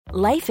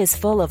Life is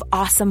full of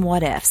awesome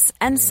what-ifs,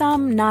 and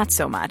some not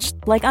so much,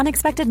 like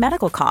unexpected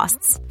medical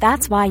costs.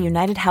 That's why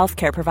United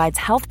Healthcare provides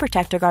Health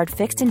Protector Guard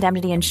fixed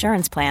indemnity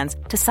insurance plans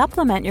to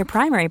supplement your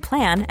primary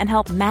plan and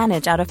help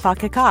manage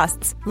out-of-pocket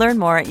costs. Learn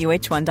more at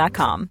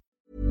uh1.com.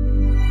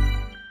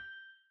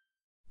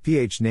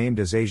 PH named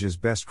as Asia's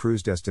best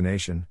cruise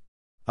destination.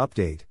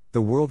 Update: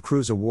 the World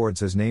Cruise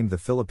Awards has named the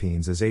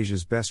Philippines as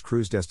Asia's best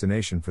cruise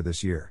destination for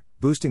this year,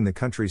 boosting the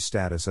country's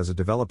status as a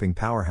developing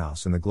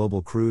powerhouse in the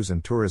global cruise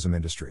and tourism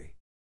industry.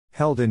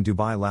 Held in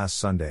Dubai last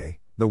Sunday,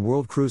 the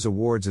World Cruise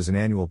Awards is an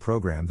annual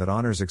program that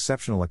honors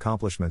exceptional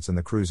accomplishments in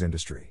the cruise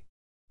industry.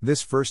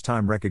 This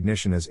first-time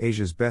recognition as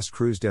Asia's best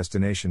cruise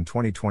destination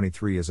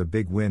 2023 is a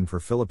big win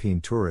for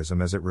Philippine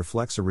tourism as it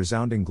reflects a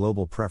resounding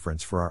global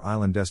preference for our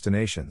island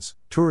destinations,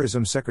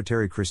 Tourism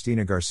Secretary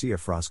Cristina Garcia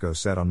Frasco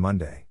said on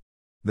Monday.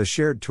 The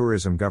shared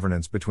tourism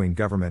governance between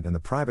government and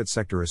the private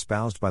sector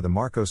espoused by the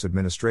Marcos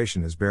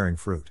administration is bearing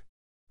fruit.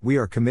 We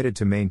are committed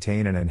to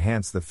maintain and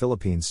enhance the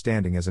Philippines'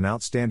 standing as an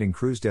outstanding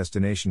cruise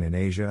destination in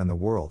Asia and the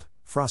world,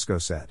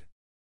 Frasco said.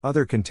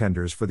 Other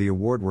contenders for the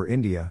award were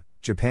India,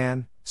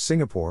 Japan,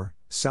 Singapore,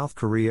 South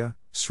Korea,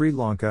 Sri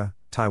Lanka,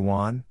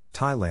 Taiwan,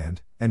 Thailand,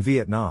 and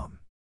Vietnam.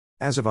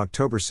 As of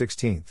October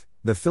 16,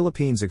 the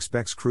Philippines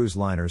expects cruise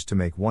liners to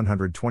make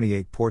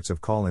 128 ports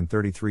of call in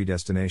 33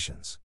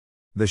 destinations.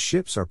 The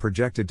ships are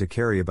projected to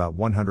carry about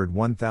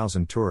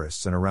 101,000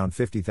 tourists and around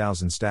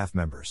 50,000 staff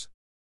members.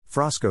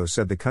 Frasco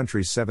said the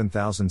country's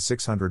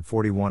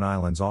 7,641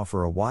 islands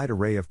offer a wide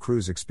array of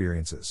cruise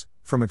experiences,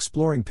 from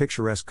exploring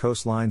picturesque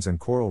coastlines and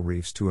coral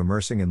reefs to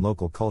immersing in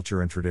local culture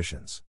and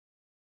traditions.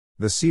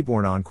 The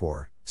Seabourn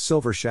Encore,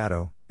 Silver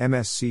Shadow,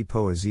 MSC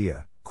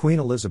Poesia, Queen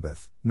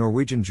Elizabeth,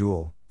 Norwegian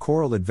Jewel,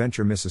 Coral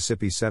Adventure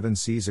Mississippi Seven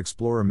Seas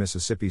Explorer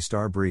Mississippi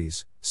Star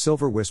Breeze,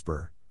 Silver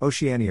Whisper,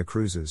 Oceania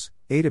Cruises,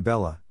 Ada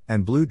Bella,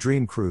 and Blue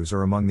Dream Cruise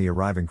are among the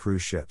arriving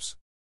cruise ships.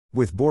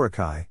 With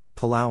Boracay,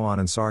 Palawan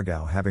and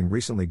Siargao having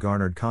recently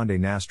garnered Condé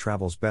Nast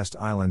Travel's Best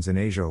Islands in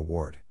Asia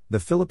award,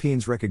 the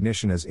Philippines'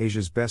 recognition as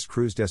Asia's best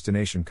cruise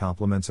destination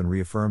complements and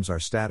reaffirms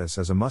our status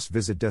as a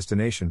must-visit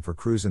destination for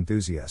cruise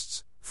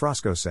enthusiasts,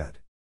 Frasco said.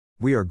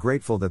 We are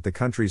grateful that the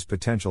country's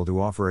potential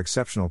to offer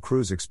exceptional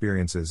cruise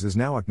experiences is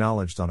now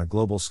acknowledged on a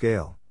global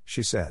scale,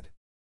 she said.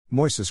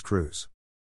 Moises Cruz